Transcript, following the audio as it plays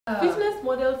Fitness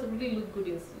models really look good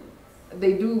in suits.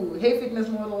 They do. Hey, fitness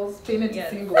models, Paynette is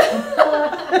single.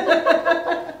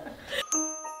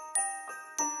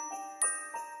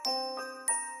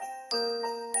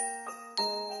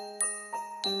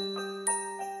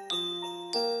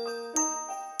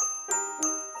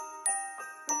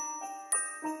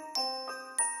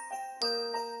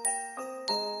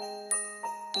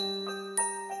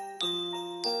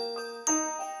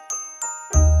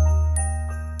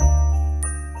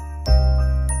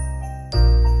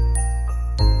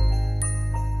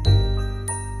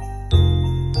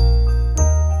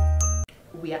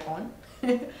 We are on.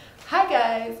 Hi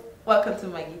guys, welcome to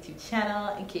my YouTube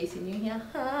channel. In case you're new here,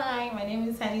 hi, my name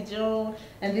is Paynette Joan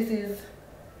and this is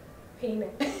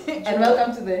Paynette. and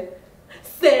welcome to the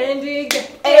Sandy Gang.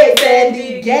 Hey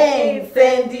Sandy Gang,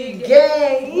 Sandy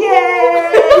Gang,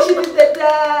 yeah, she did the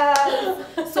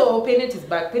dance. So Paynette is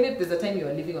back. Paynette, there's a time you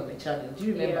were living on my channel. Do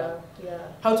you remember? Yeah.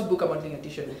 How to book a modeling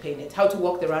audition with Paynette, how to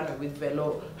walk the runway with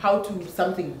Velo, how to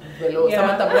something Velo, Yeah.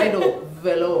 Samantha Bridal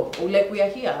Velo. Like we are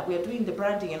here, we are doing the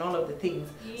branding and all of the things.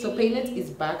 So Paynette is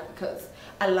back because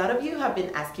a lot of you have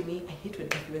been asking me. I hate when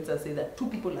influencers say that 2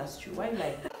 people asked you. Why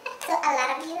like? So a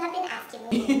lot of you have been asking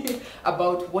me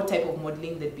about what type of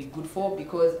modeling they'd be good for,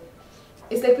 because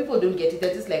it's like people don't get it.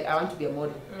 They're just like, I want to be a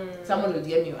model. Someone will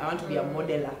DM you, I want to be a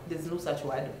modeler. There's no such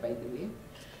word, by the way.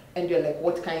 And you're like,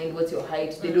 what kind? What's your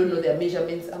height? They don't know their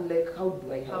measurements. I'm like, how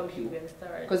do I help you?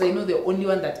 Because I know the only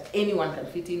one that anyone can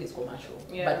fit in is commercial.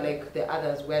 Yeah. But like the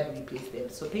others, where do we place them?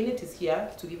 So Paynette is here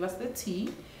to give us the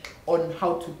tea on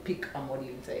how to pick a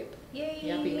modeling type. Yay.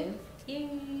 Yeah, Paynette?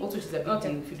 Yay. Also, she's a big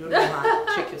deal. If you don't know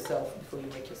her, check yourself before you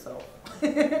make yourself.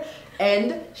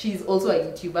 And she's also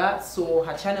a YouTuber, so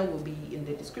her channel will be in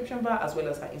the description bar, as well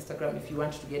as her Instagram if you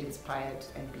want to get inspired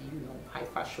and be, you know, high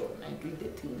fashion and doing the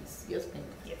things. Yes, ma'am.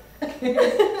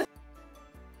 Yeah.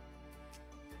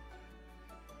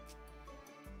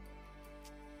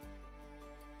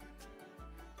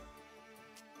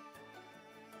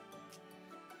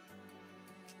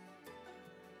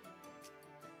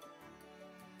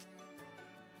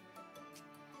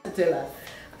 Tell us.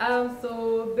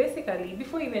 So basically,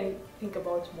 before you even think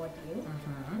about modeling,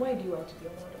 why do you want to be a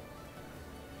model?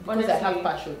 Because I have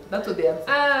passion. That's what they answer.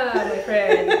 My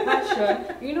friend,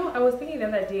 passion. You know, I was thinking the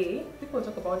other day, people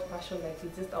talk about passion like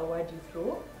it's just a word you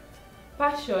throw.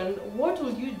 Passion, what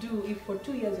would you do if for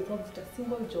 2 years you've not got a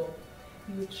single job?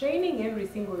 You're training every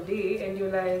single day and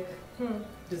you're like,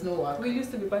 There's no work. we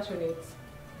used to be passionate.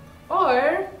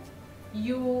 Or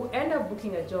you end up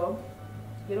booking a job,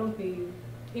 they don't pay you.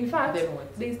 In fact,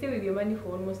 they stay with your money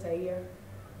for almost a year.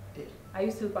 Yeah. Are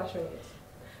you still passionate?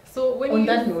 So when on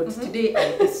that note, today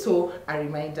I saw a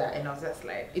reminder and I was just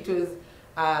like, it was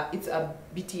it's a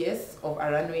BTS of a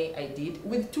runway I did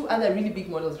with 2 other really big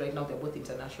models. Right now they're both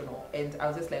international, and I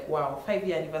was just like, wow,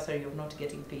 5-year anniversary of not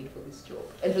getting paid for this job.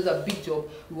 And it was a big job.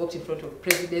 We walked in front of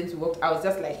presidents. I was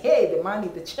just like, hey, the money,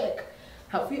 the check.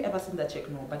 Have you ever seen that check?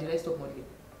 No. But did I stop modeling?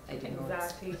 I did not.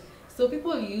 Exactly. So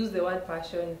people use the word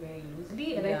passion very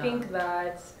loosely, and I think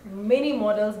that many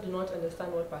models do not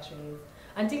understand what passion is.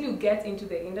 Until you get into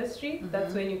the industry,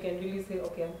 that's when you can really say,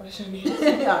 okay, I'm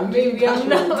passionate. I'm really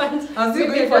passionate. I'm still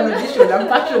going for an audition. I'm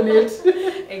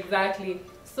passionate. Exactly.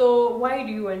 So why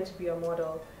do you want to be a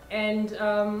model? And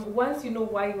once you know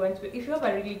why you want to, if you have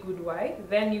a really good why,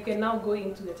 then you can now go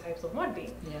into the types of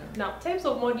modeling. Yeah. Now, types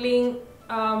of modeling,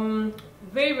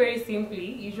 very, very simply,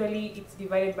 usually it's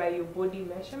divided by your body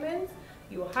measurements,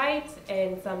 your height,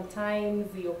 and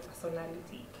sometimes your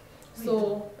personality.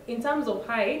 So in terms of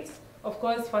height, of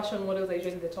course, fashion models are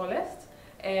usually the tallest.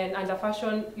 And under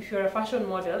fashion, if you're a fashion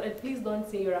model, and please don't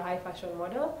say you're a high fashion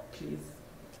model. Please.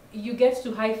 You get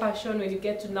to high fashion when you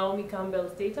get to Naomi Campbell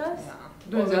status. Yeah.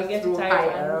 Don't just get throw to high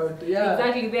around. Yeah.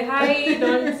 Exactly. The high,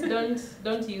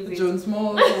 don't use it. Joan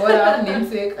Smalls, what up,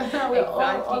 namesake. Exactly.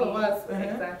 all of us.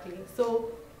 Exactly.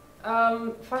 So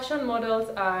fashion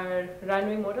models are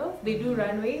runway models. They do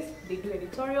runways, they do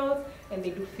editorials, and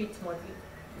they do fit modeling.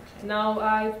 Now,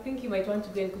 I think you might want to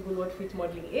go and Google what fit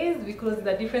modeling is, because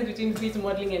the difference between fit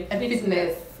modeling and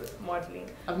fitness modeling.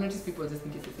 I've noticed people just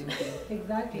think it's the same thing.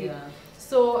 Exactly. Yeah.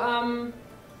 So,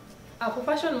 for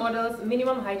fashion models,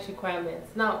 minimum height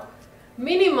requirements. Now,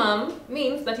 minimum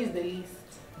means that is the least.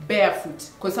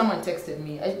 Barefoot, because someone texted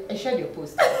me. I shared your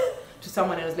post to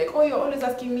someone and I was like, oh, you're always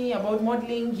asking me about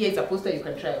modeling. Here's a poster you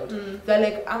can try out. They're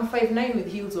like, I'm 5'9"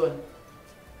 with heels on.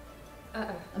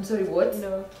 I'm sorry, what?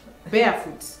 No.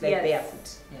 Barefoot, like yes.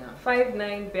 barefoot. Yeah.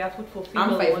 5'9" barefoot for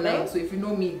female. I'm 5'9", so if you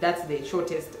know me, that's the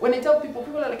shortest. When I tell people,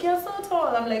 people are like, you're so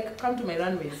tall. I'm like, come to my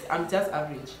runways. I'm just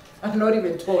average. I'm not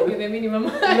even tall. You're the minimum.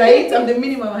 Right? I'm the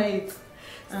minimum height.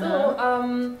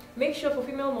 So make sure for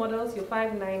female models you're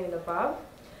 5'9" and above.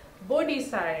 Body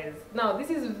size. Now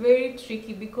this is very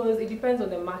tricky because it depends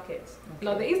on the market. Okay.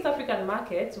 Now the East African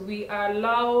market, we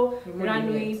allow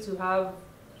runway to have.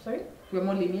 Sorry. We're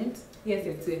more lenient. Yes,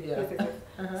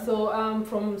 yes. So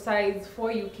from size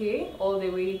 4 UK all the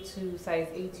way to size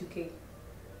 8 UK.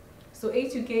 So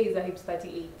 8 UK is a hips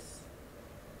 38.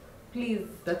 Please.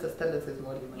 That's a standard size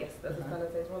model. Yes, that's a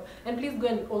standard size model. And please go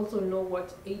and also know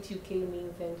what 8 UK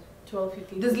means and 12 UK.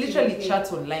 There's literally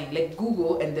charts online. Like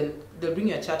Google, and they'll bring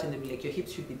you a chart and they'll be like, your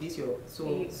hips should be this,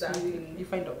 exactly. You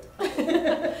find out.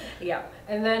 Yeah.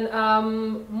 And then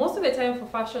most of the time for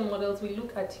fashion models, we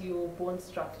look at your bone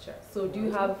structure. So do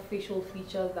you have facial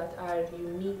features that are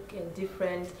unique and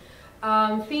different?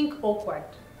 Think awkward.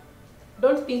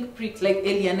 Don't think pretty. Like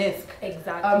alien-esque.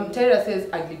 Exactly. Tyra says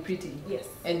ugly pretty. Yes.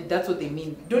 And that's what they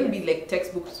mean. Don't be like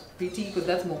textbooks pretty, because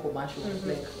that's more commercial.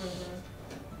 Like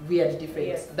weird difference.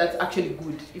 Yes. That's actually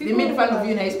good. If they made fun of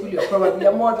you in high school, you're probably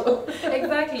a model.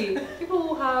 Exactly. People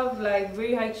who have like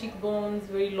very high cheekbones,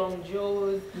 very long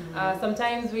jaws,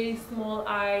 sometimes very small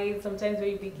eyes, sometimes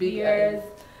very big ears.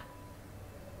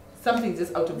 Something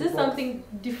just out of the box. Something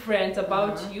different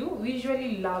about you. We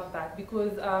usually love that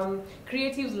because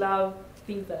creatives love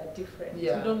things that are different.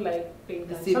 Yeah. We don't like plain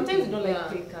canvases. Sometimes we don't like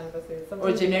plain canvases.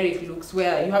 Sometimes or generic looks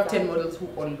where you have 10 models who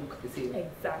all look the same.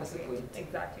 Exactly.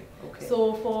 Exactly. Okay.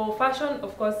 So for fashion,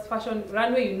 of course, fashion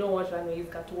runway, you know what runway is,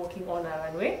 catwalking on a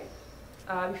runway.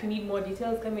 If you need more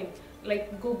details, come in.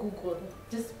 Like go Google.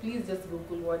 Please just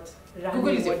Google what runway.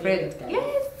 Google is your friend.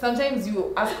 Yes. Sometimes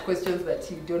you ask questions that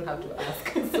you don't have to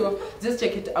ask. So just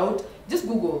check it out. Just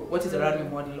Google what is a runway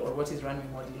model or what is runway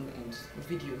modeling and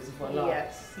videos. Voila.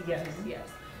 Yes.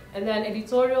 And then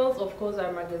editorials, of course,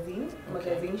 are magazine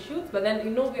shoots. But then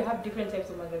we have different types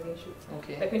of magazine shoots.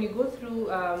 Okay. Like when you go through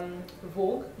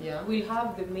Vogue, we'll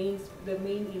have the main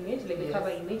image, like the cover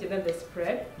image, and then the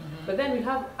spread. But then we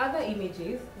have other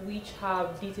images which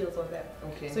have details on them.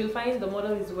 Okay. So you'll find the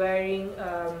model is wearing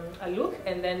a look,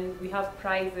 and then we have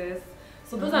prizes.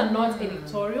 So those are not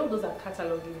editorial; those are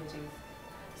catalog images.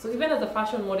 So even as a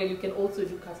fashion model, you can also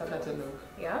do catalog.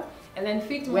 Yeah. And then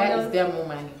fit models. Where is there more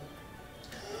money?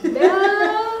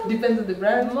 Depends on the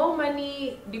brand. More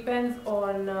money depends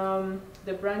on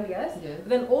the brand, yes.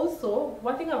 Then also,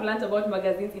 one thing I've learned about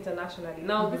magazines internationally.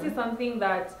 Now, this is something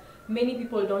that many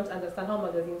people don't understand how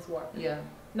magazines work. Yeah.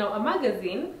 Now, a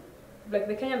magazine, like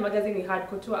the Kenyan magazine we had,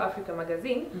 Couture Africa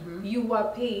magazine, you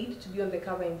were paid to be on the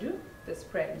cover and do the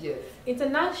spread. Yes.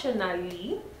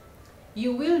 Internationally,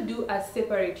 you will do a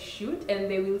separate shoot and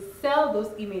they will sell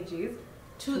those images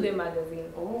to the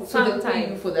magazine. Oh, so they'll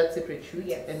pay you for that separate shoot,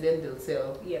 and then they'll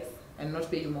sell. Yes. And not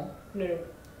pay you more? No.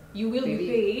 You will be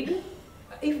paid.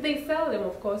 If they sell them,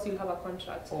 of course, you'll have a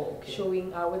contract showing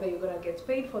whether you're going to get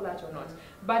paid for that or not.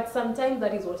 But sometimes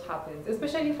that is what happens,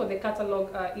 especially for the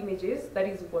catalog images. That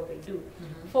is what they do.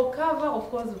 For cover, of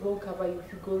course, Vogue cover,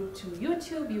 if you go to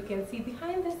YouTube, you can see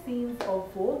behind the scenes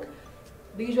of Vogue.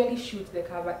 They usually shoot the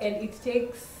cover, and it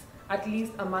takes at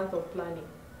least a month of planning.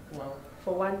 Wow.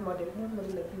 For one model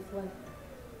like this,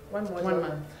 one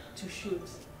model to shoot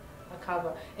a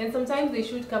cover. And sometimes they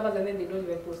shoot covers and then they don't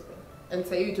even post them. And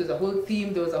so it was a whole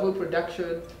theme, there was a whole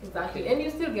production. Exactly, and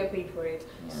you still get paid for it.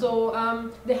 Yeah.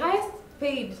 So the highest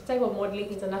paid type of modeling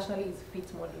internationally is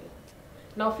fit modeling.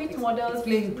 Now fit models...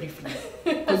 Explain briefly,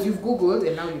 because you've Googled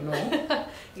and now you know.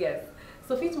 Yes.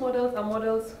 So fit models are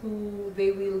models who they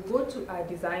will go to a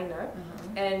designer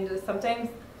and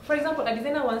sometimes, for example, a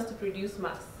designer wants to produce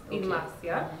mass. In mass,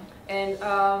 and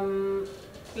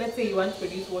let's say you want to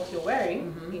produce what you're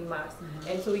wearing in mass,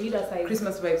 and so we need a size.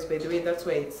 Christmas vibes, by the way, that's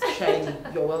why it's shiny.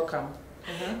 You're welcome.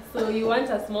 So you want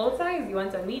a small size, you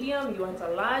want a medium, you want a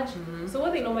large. So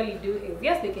what they normally do is,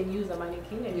 yes, they can use a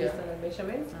mannequin and use standard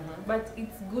measurements, but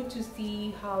it's good to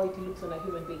see how it looks on a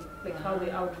human being, like how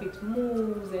the outfit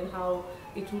moves and how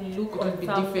it will look on be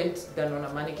different than on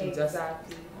a mannequin.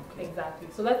 Exactly. Exactly.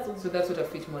 So that's what a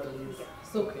fit model is. Yeah.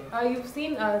 So you've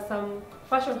seen some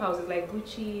fashion houses like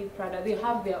Gucci, Prada. They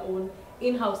have their own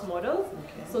in-house models.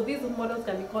 So these models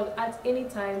can be called at any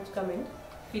time to come and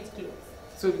fit clothes.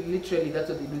 So literally, that's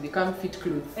what they do. They come fit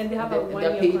clothes. And they have a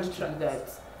one-year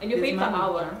contract. And you're paid per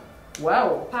hour.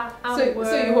 Wow. Per hour.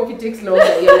 So you hope it takes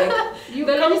longer. You're like, you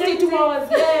can stay 2 hours.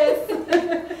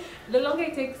 Yes. The longer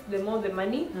it takes, the more the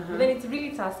money. Then it's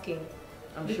really tasking.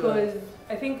 Because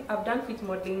I think I've done fit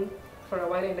modeling for a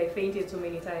while and I fainted so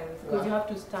many times because you have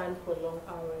to stand for long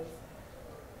hours.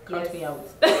 Count me out.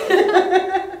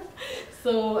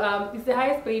 So it's the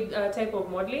highest paid type of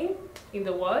modeling in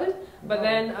the world. But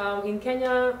then in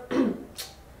Kenya,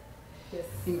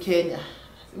 in Kenya,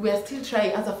 We are still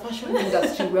trying as a fashion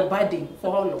industry. We're budding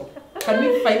for how long? Can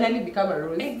we finally become a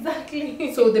rose?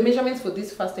 Exactly. So the measurements for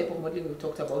this first type of modeling we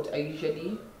talked about are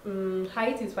usually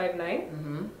height is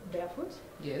 5'9", barefoot.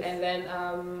 Yes. And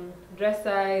then dress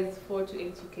size 4 to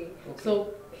 8 UK. Okay.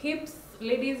 So hips,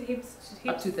 ladies hips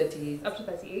up to 38. Up to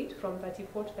 38, from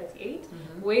 34 to 38.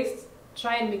 Waist,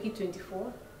 try and make it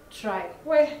 24. Try.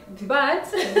 Well, but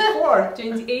 24.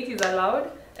 28 is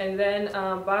allowed. And then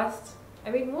bust. I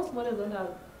mean, most models don't have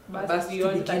bust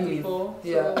beyond 34.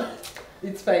 Yeah, so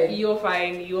it's fine. You're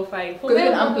fine. You're fine. Because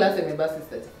even I'm plus and my bust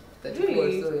is 34.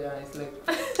 Really? So yeah, it's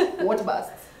like what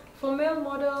bust? For male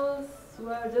models,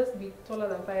 well, just be taller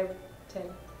than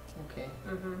 5'10". Okay.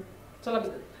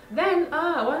 Taller. Then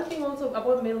one thing also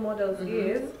about male models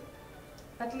is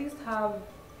at least have,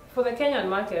 for the Kenyan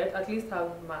market, at least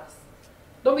have mass.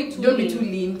 Don't be too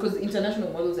lean because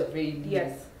international models are very lean.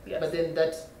 Yes. But then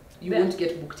that you won't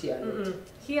get booked here.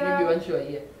 Here, maybe once you are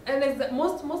here. And as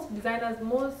most designers,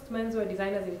 most menswear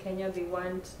designers in Kenya,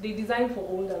 they design for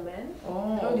older men.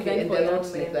 Oh, they okay. And they're not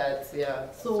like men. that.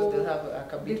 Yeah. So they'll have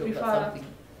a bit of something.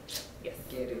 Yes.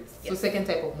 Get it. Yes. So second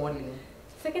type of modeling.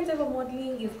 Second type of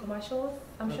modeling is commercials.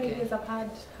 I'm sure you guys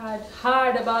have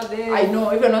heard about this. I know,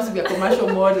 everyone wants to be a commercial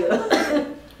model.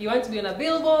 You want to be on a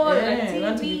billboard, on TV. You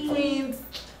want to be queens.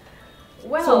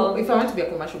 Well, so if I want to be a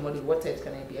commercial model, what types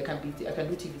can I be? I can do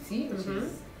TVC, which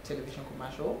is television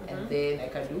commercial, and then I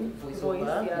can do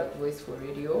voiceover, like voice for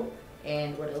radio,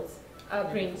 and what else?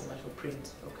 Print. Commercial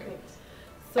print. Okay. Print.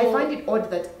 So I find it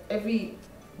odd that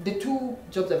the two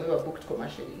jobs I've ever booked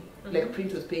commercially, like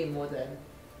print was paying more than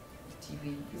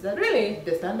TV. Is that really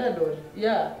the standard, or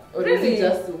or really? is it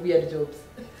just weird jobs?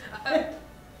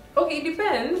 Okay, it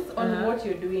depends on what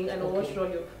you're doing and on what role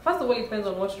you're. First of all, it depends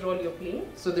on what role you're playing.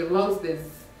 So the roles, there's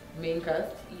main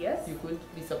cast. Yes. You could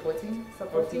be supporting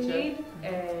lead,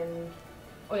 and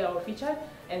or featured,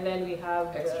 and then we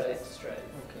have extras.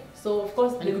 Okay. So of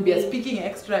course, and you could be a speaking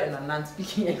extra and a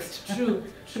non-speaking extra. True.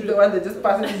 The one that just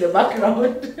passes in the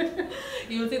background.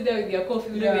 You'll sit there with your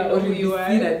coffee, you don't even or know who you are.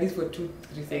 Seen at least for 2-3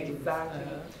 seconds. Exactly.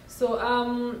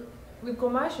 So with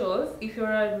commercials, if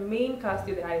you're a main cast,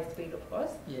 you're the highest paid, of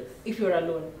course. Yes. If you're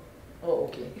alone. Oh,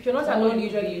 okay. If you're not alone,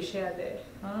 usually you share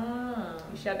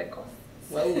you share the cost.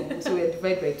 Wow. So we're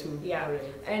divided by 2. Yeah. Right.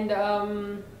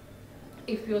 And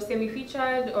if you're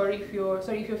semi-featured, or if you're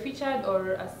featured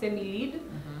or a semi-lead,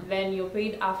 then you're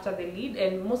paid after the lead,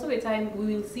 and most of the time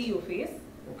we will see your face.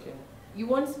 Okay. You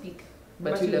won't speak,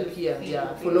 but you'll appear.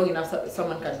 Yeah. For long enough,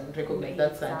 someone can recognize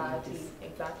that sign.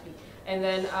 Exactly. And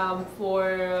then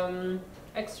for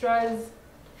extras,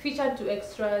 featured to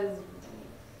extras,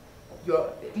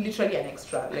 you're literally an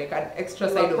extra, like an extra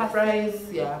side of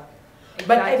fries. Yeah. Exactly.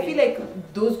 But I feel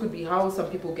like those could be how some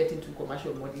people get into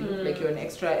commercial modeling. Like you're an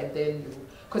extra, and then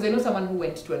because I know someone who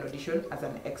went to an audition as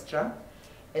an extra,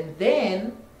 and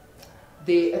then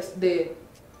they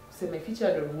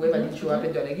semi-featured or whoever didn't show up,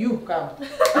 and they're like, "You come,"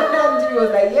 and he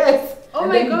was like, "Yes." Oh and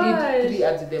my then gosh. he did 3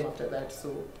 ads with them after that.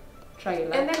 So try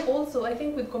it. And then also, I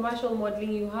think with commercial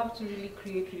modeling, you have to really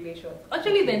create relations.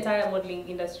 Actually, the entire modeling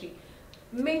industry.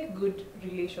 Make good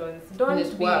relations. Don't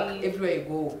network everywhere you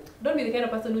go. Don't be the kind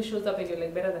of person who shows up and you're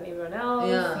like better than everyone else.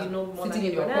 Yeah. You know more sitting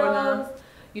than in your everyone corner. else.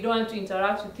 You don't want to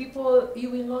interact with people. You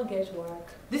will not get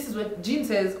work. This is what Jean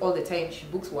says all the time. She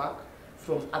books work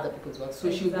from other people's work. So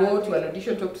she'll go to an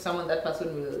audition, talk to someone, that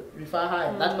person will refer her,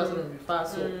 and that person will refer.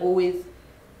 So always.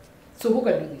 So who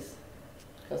can do this?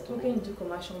 Who can do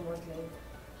commercial modeling?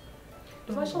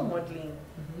 Commercial modeling.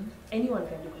 Anyone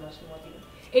can do commercial modeling.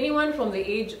 Anyone from the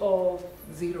age of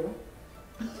 0.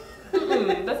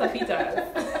 That's a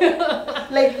fetus.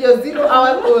 Like you're 0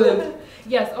 hours old.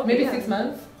 Yes, okay. Maybe 6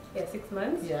 months? Yeah, 6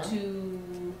 months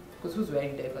to... Because who's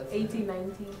wearing diapers? 80,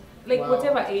 90. Like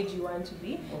whatever age you want to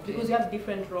be. Okay. Because you have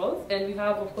different roles, and we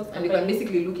have, of course... And you can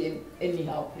basically look in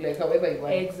anyhow, like however you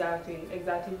want. Exactly.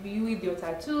 You with your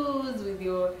tattoos, with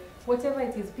your... whatever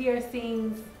it is,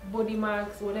 piercings, body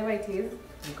marks, whatever it is.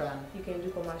 You can do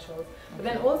commercials. But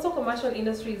then also commercial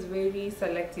industry is very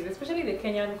selective, especially the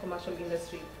Kenyan commercial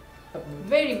industry.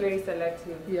 Very, very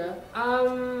selective. Yeah.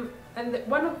 And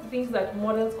one of the things that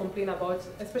models complain about,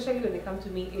 especially when they come to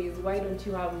me, is why don't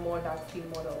you have more dark skin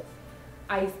models?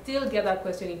 I still get that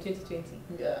question in 2020.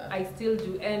 Yeah. I still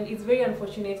do. And it's very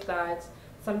unfortunate that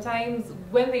sometimes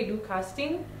when they do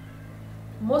casting,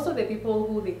 most of the people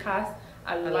who they cast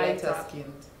are lighter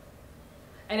skinned.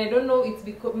 And I don't know, it's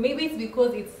because maybe it's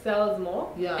because it sells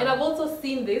more. Yeah. And I've also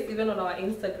seen this even on our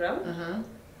Instagram.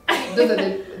 Those are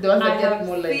the ones that I get have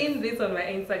more like. seen this on my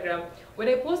Instagram. When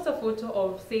I post a photo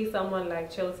of, say, someone like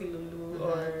Chelsea Lulu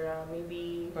or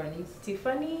maybe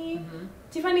Tiffany.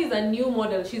 Tiffany is a new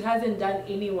model. She hasn't done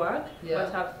any work,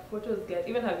 but her photos get,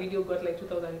 even her video got like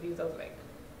 2,000 views. I was like,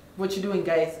 what you doing,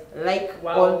 guys? Like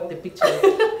all the pictures.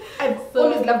 I've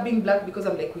always loved being black because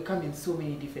I'm like, we come in so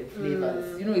many different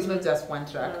flavors. You know, it's not just one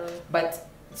track. But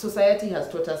society has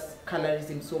taught us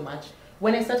colorism so much.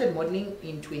 When I started modeling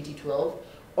in 2012,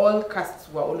 all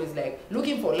casts were always like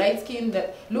looking for light skin.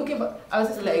 I was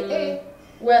just like, hey,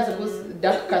 where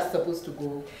dark cast supposed to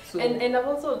go? So and I've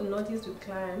also noticed with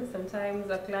clients, sometimes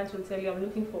a client will tell you, I'm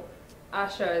looking for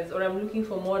ushers or I'm looking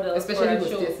for models, especially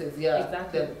for a hostesses, show.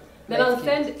 Exactly. Then I'll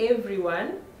send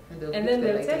everyone, and then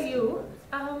they'll tell you,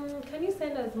 can you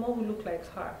send us more who look like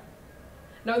her?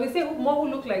 Now, when they say more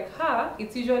who look like her,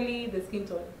 it's usually the skin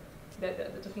tone that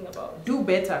they're talking about. Do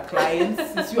better, clients.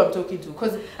 It's you I'm talking to.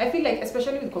 Because I feel like,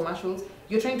 especially with commercials,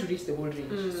 you're trying to reach the whole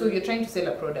range. So you're trying to sell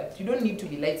a product. You don't need to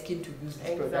be light skinned to use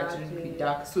this product. You need to be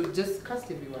dark. So just cast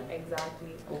everyone.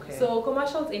 Exactly. Okay. So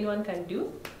commercials anyone can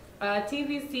do.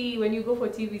 TVC, when you go for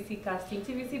TVC casting,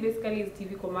 TVC basically is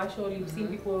TV commercial. You've seen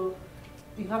people,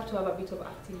 you have to have a bit of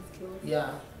acting skills.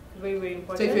 Yeah. Very, very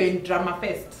important. So if you're in Drama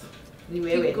Fest,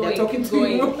 they're talking to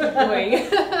you. Keep going.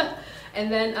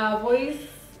 And then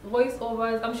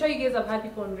voiceovers. I'm sure you guys have had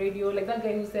people on radio, like that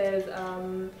guy who says,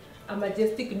 a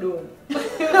majestic dome.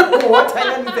 What? I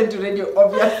don't listen to radio,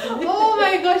 obviously. Oh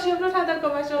my gosh, you have not had that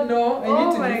commercial? No, I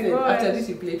need to listen. After this,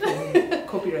 you play for me.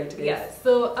 Copyright, guys. Yeah,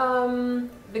 so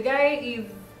the guy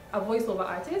is a voiceover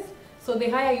artist, so they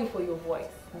hire you for your voice.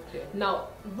 Okay. Now,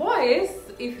 voice,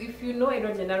 if you know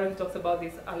Edward Gennaro, he talks about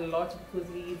this a lot because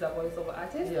he is a voiceover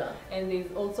artist. Yeah. And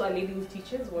there's also a lady who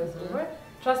teaches voiceover.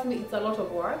 Trust me, it's a lot of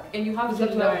work, and you have to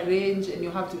have range, and you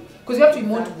have to, because you have to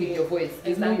emote with your voice.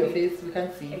 There's no your face, we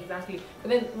can't see. Exactly.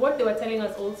 But then what they were telling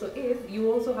us also is,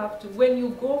 you also have to, when you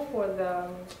go for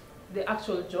the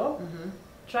actual job,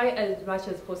 try as much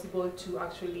as possible to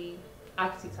actually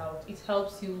act it out. It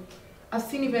helps you. I've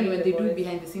seen even when they do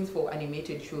behind the scenes for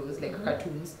animated shows, like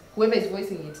cartoons, whoever is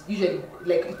voicing it, usually,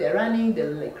 like if they're running,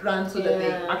 they'll like run so that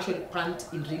they actually pant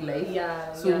in real life.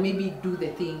 Yeah. So maybe do the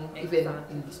thing even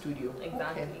in the studio.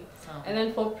 Exactly. Okay. And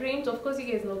then for print, of course you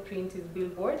guys know print is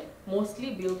billboard,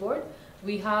 mostly billboard.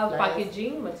 We have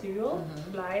packaging material,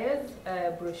 flyers,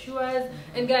 brochures,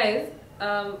 and guys,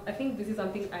 I think this is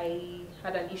something I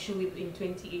had an issue with in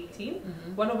 2018.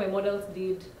 One of my models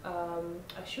did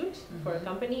a shoot for a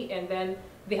company, and then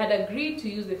they had agreed to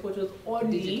use the photos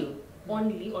only on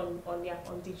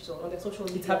digital, on the social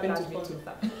media platforms and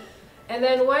stuff. And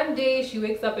then one day she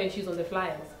wakes up and she's on the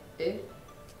flyers.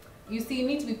 You see, you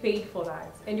need to be paid for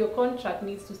that, and your contract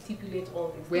needs to stipulate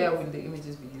all this. Where will the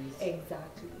images be used?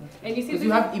 Exactly. Okay. And you see, because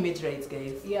you have image rights,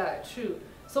 guys. Yeah, true.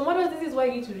 So models, this is why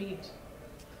you need to read.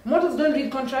 Models don't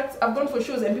read contracts. I've gone for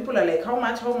shows and people are like, how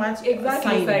much?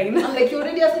 Exactly. Sign. I'm like, you're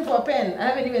already asking for a pen. I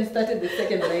haven't even started the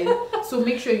second line. So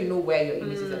make sure you know where your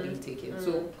images are being taken.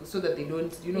 So that they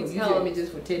don't, use your images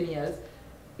for 10 years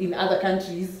in other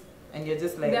countries, and you're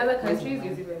just like, the other countries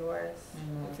is even worse.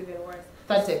 It's even worse.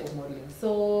 That type of modeling.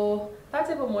 So that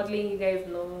type of modeling, you guys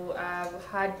know, I've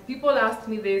had people ask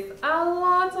me this a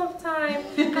lot of time.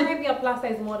 Can I be a plus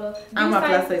size model? I'm a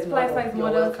plus size model.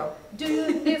 Welcome. Do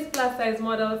you this plus size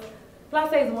models? Plus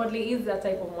size modeling is that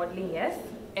type of modeling, yes.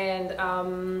 And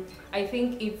I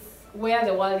think it's where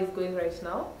the world is going right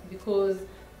now, because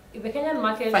the Kenyan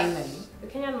market, the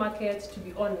Kenyan market, to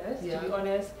be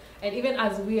honest, and even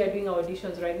as we are doing our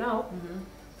auditions right now,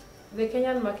 the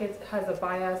Kenyan market has a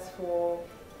bias for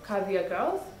curvier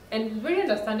girls, and very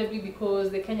understandably,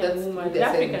 because the Kenyan woman, the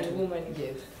African woman,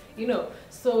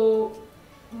 so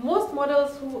most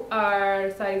models who are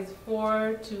size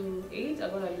 4 to 8 are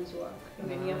going to lose work in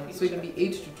the near future. So it will be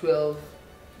 8 to 12.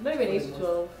 Not even 8 to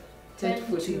 12. 10 to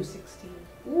 14. 16.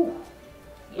 Ooh.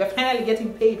 We're finally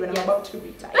getting paid when I'm about to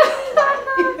retire.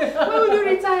 When will you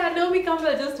retire? Naomi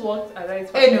Campbell just walked a right.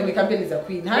 Hey, Naomi Campbell is a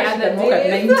queen. How she can walk at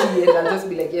 90 and I'll just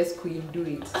be like, yes, queen, do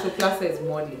it. So plus size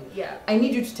modeling. Yeah. I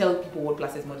need you to tell people what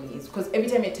plus size modeling is, because every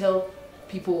time I tell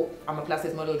people I'm a plus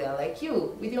size model, they're like,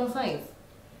 you, with your size.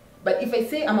 But if I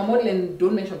say I'm a model and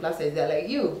don't mention plus size, they're like,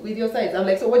 you, with your size. I'm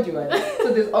like, so what do you want?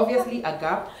 So there's obviously a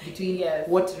gap between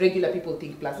what regular people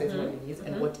think plus size modeling is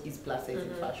and what is plus size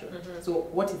in fashion. So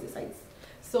what is the size?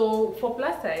 So for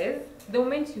plus size, the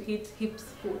moment you hit hips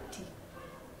 40,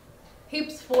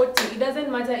 it doesn't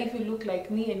matter if you look like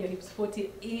me and your hips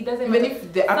 40, it doesn't matter. Even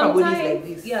if the upper body is like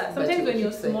this. Yeah, sometimes when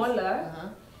you're smaller,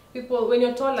 people, when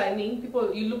you're taller,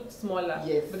 you look smaller,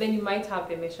 but then you might have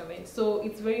the measurement. So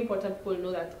it's very important people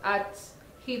know that at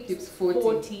hips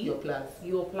 40 you're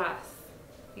plus.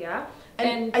 Yeah.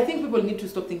 And I think people need to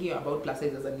stop thinking about plus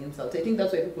size as an insult. I think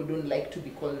that's why people don't like to be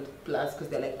called plus, because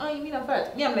they're like, oh, you mean I'm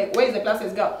fat? Me, I'm like, where's the plus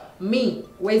size girl? Me,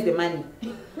 where's the money?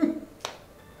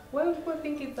 Why would people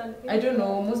think it's an insult? I don't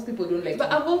know. Most people don't like. But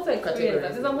I've also experienced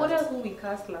that. There's a model that. who we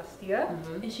cast last year,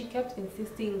 and she kept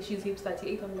insisting she's hips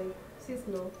 38. I'm like, sis,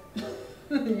 no.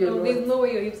 No, there's no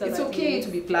way your hips are It's 38. okay to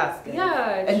be plus, guys.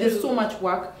 Yeah, and there's so much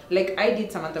work. Like I did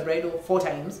Samantha Bridal 4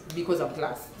 times because I'm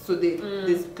plus. So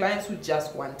there's clients who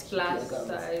just want plus girls.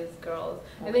 size girls.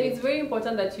 Okay. And then it's very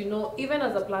important that you know, even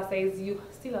as a plus size, you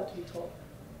still have to be tall.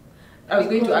 I was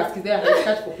going to ask, is there a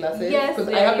haircut for plus size? Yes,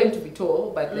 because I happen to be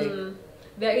tall, but like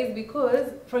there is,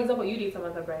 because, for example, you did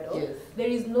Samantha Bridal. yes. There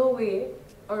is no way,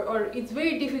 or it's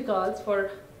very difficult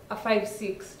for a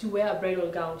 5'6" to wear a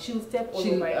bridal gown. She'll step all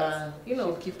over it. You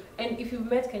know. And if you've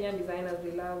met Kenyan designers,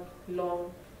 they love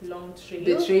long trails.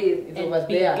 The trail is over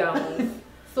big there. gowns.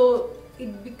 So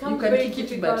it becomes you can very kick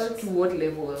difficult. it, but to what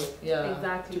level? Yeah.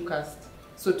 Exactly. To cast.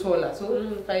 So taller. So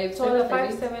 5'7", taller,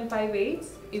 5'8". 5'7",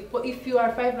 5'8". If you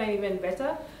are 5'9", even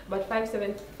better. But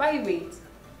 5'7", 5'8".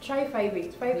 Try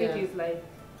 5'8". 5'8" is like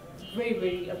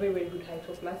a very good height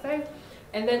for plus size.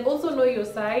 And then also know your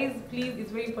size. Please,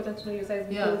 it's very important to know your size,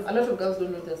 because A lot of girls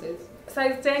don't know their size.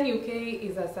 size 10 UK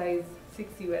is a size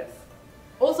 6 US.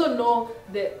 Also know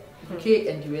the UK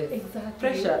and US. exactly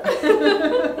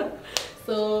Pressure.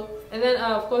 So, and then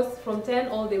of course from 10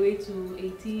 all the way to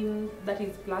 18, that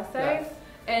is plus size. Plus.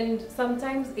 And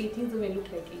sometimes 18s even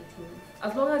look like 18.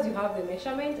 As long as you have the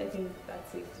measurement, I think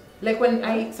that's it. Like when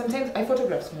sometimes I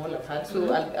photograph small I've had,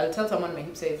 so I'll tell someone my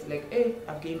hip size, like, hey,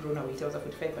 I've gained Rona weight, I was at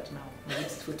 45, but now my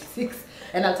hip's 46.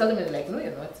 And I'll tell them, and like, no,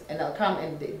 you're not. And I'll come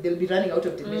and they'll be running out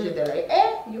of the measure. They're like,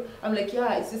 I'm like,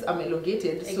 yeah, it's just I'm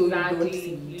elongated, so you don't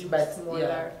see it. But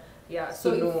smaller. Yeah,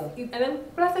 so no. And then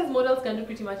plus size models can do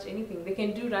pretty much anything. They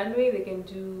can do runway, they can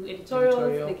do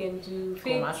editorials, they can do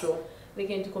fits, commercial, they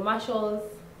can do commercials.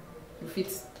 You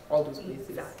fit all those places.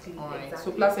 Exactly. Alright.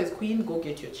 Exactly. So plus size queen, go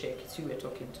get your check. It's who we're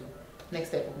talking to. Next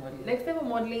type of modeling. Next type of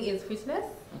modeling is fitness.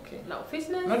 Okay. Now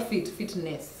fitness. Not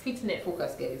fitness. Fitness.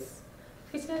 Focus, guys.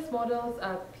 Fitness models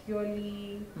are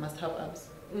purely must have abs.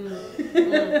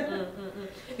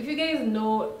 If you guys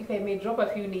know, if I may drop a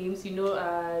few names, you know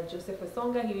Joseph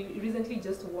Osonga, he recently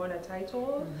just won a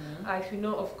title. If you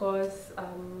know, of course,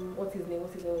 what's his name?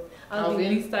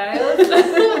 Alvin Styles.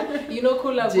 You know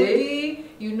Kula Budi.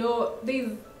 You know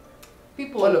these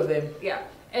people. All of them. Yeah.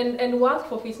 And work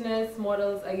for fitness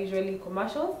models are usually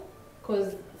commercials,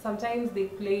 because sometimes they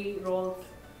play roles.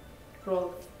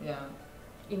 Yeah.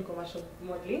 In commercial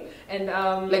modeling, and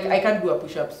like I can't do a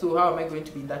push-up, so how am I going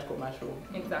to be in that commercial?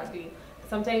 Exactly.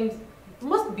 Sometimes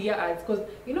most beer ads, because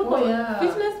you know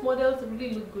fitness models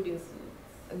really look good in suits.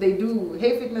 They do.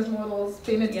 Hey, fitness models,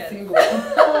 Paynette single.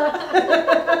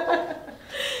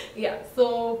 Yeah.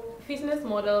 So fitness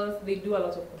models, they do a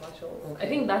lot of commercials. Okay. I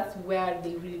think that's where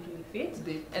they really fit.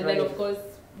 And then of course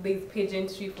there's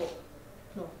pageantry for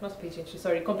not pageantry.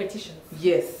 Sorry, competitions.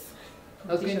 Yes.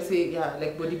 I was going to say,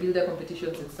 like bodybuilder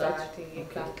competitions and such.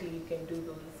 Exactly, you can do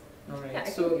those. Alright, Yeah,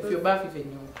 so if you're buff,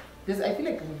 even you. I feel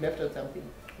like we've left out something.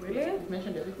 Really? We've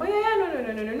mentioned everything.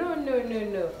 Oh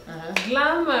no.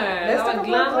 Glamour. Let's talk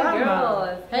about glamour.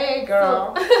 Girls. Hey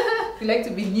girl. If you like to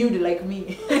be nude like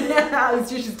me, it's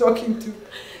who she's talking to.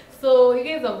 So you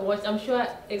guys have watched, I'm sure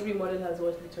every model has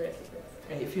watched Victoria's Secret.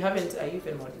 If you haven't, are you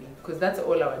even modeling? Because that's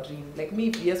all our dream. Like me,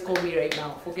 if yes, call me right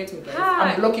now. Forget me, guys.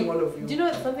 I'm blocking all of you. Do you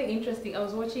know something interesting? I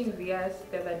was watching Vias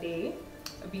the other day,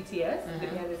 BTS, the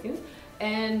behind the scenes,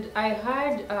 and I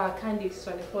heard Candice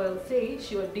Swanepoel say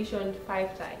she auditioned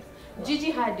 5 times. Wow.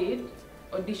 Gigi Hadid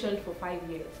auditioned for 5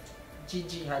 years.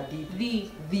 Gigi Hadid.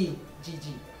 The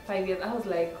Gigi. 5 years. I was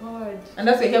like, God. And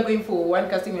that's why you're going for one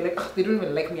casting. You're like, oh, they don't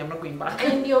even like me. I'm not going back.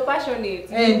 And you're passionate.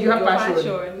 And you have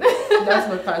passion. That's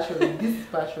not passion. This is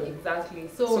passion. Exactly.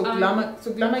 So glamour.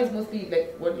 So glamour is mostly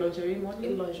like what, lingerie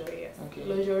modeling? Lingerie, yes. Okay.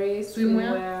 Lingerie,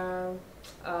 swimwear,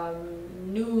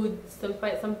 nudes.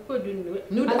 Some people do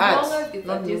nude. Nude as art, long as it's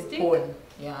not artistic. nude porn.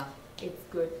 Yeah. It's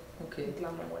good. Okay.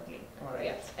 Glamour modeling. Alright.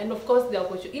 Yeah. And of course the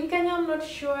opportunity. In Kenya, I'm not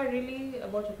sure really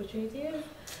about opportunities.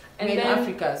 And in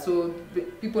Africa, so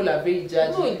people are very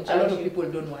judgy. A lot of people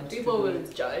don't want to. People will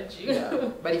judge you.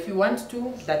 Yeah. But if you want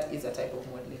to, that is a type of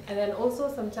modeling. And then also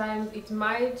sometimes it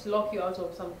might lock you out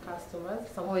of some customers,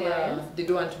 some clients. Yeah. They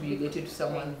don't want to be related to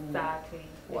someone Exactly.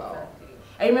 Wow. Exactly.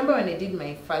 I remember when I did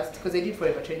my first, because I did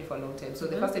Forever Training for a long time. So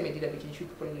the first time I did a bikini shoot,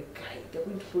 people were like, "Guy, they're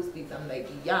going to post this." I'm like,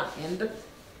 yeah, and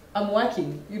I'm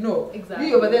working, you know. Exactly.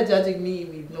 You over there judging me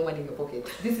with no money in your pocket.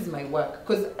 This is my work.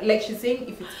 Because like she's saying,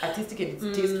 if it's artistic and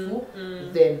it's tasteful,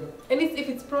 then... And if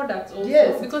it's products also.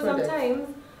 Yes, because products.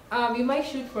 sometimes You might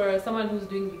shoot for someone who's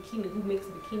doing bikini, who makes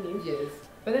bikinis. Yes.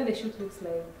 But then the shoot looks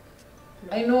like.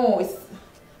 I know.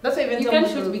 That's why even you can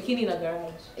shoot bikini in a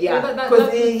garage. Yeah.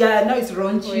 Because now it's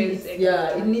raunchy. Exactly.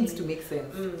 Yeah, it needs to make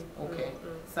sense. Okay.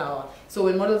 So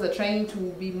when models are trying to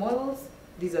be models,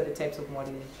 these are the types of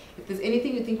modeling. If there's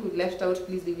anything you think we've left out,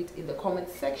 please leave it in the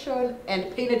comments section,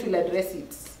 and Paynette will address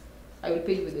it. I will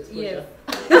pay you with exposure.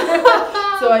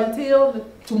 Yes. So until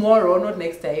tomorrow, not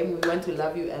next time, we want to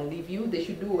love you and leave you. They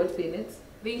should do what, Paynette?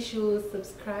 They should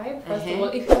subscribe. First of all,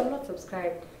 if you have not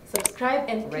subscribed, subscribe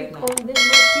and click on the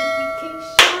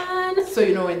notification. So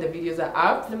you know when the videos are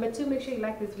up. Number 2, make sure you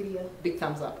like this video. Big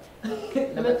thumbs up.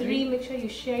 Number 3, make sure you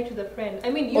share it with a friend. I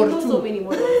mean, Or know 2. so many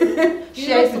models.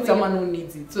 Share it with someone who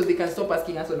needs it, so they can stop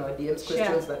asking us on our DMs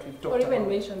questions that we've talked about. Or even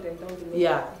mention them down below.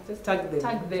 Yeah, just tag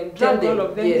them. Drag all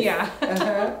of them. Yes.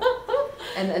 Yeah.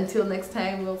 And until next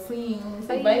time, we'll see you.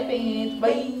 Say bye, Paynette.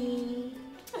 Bye.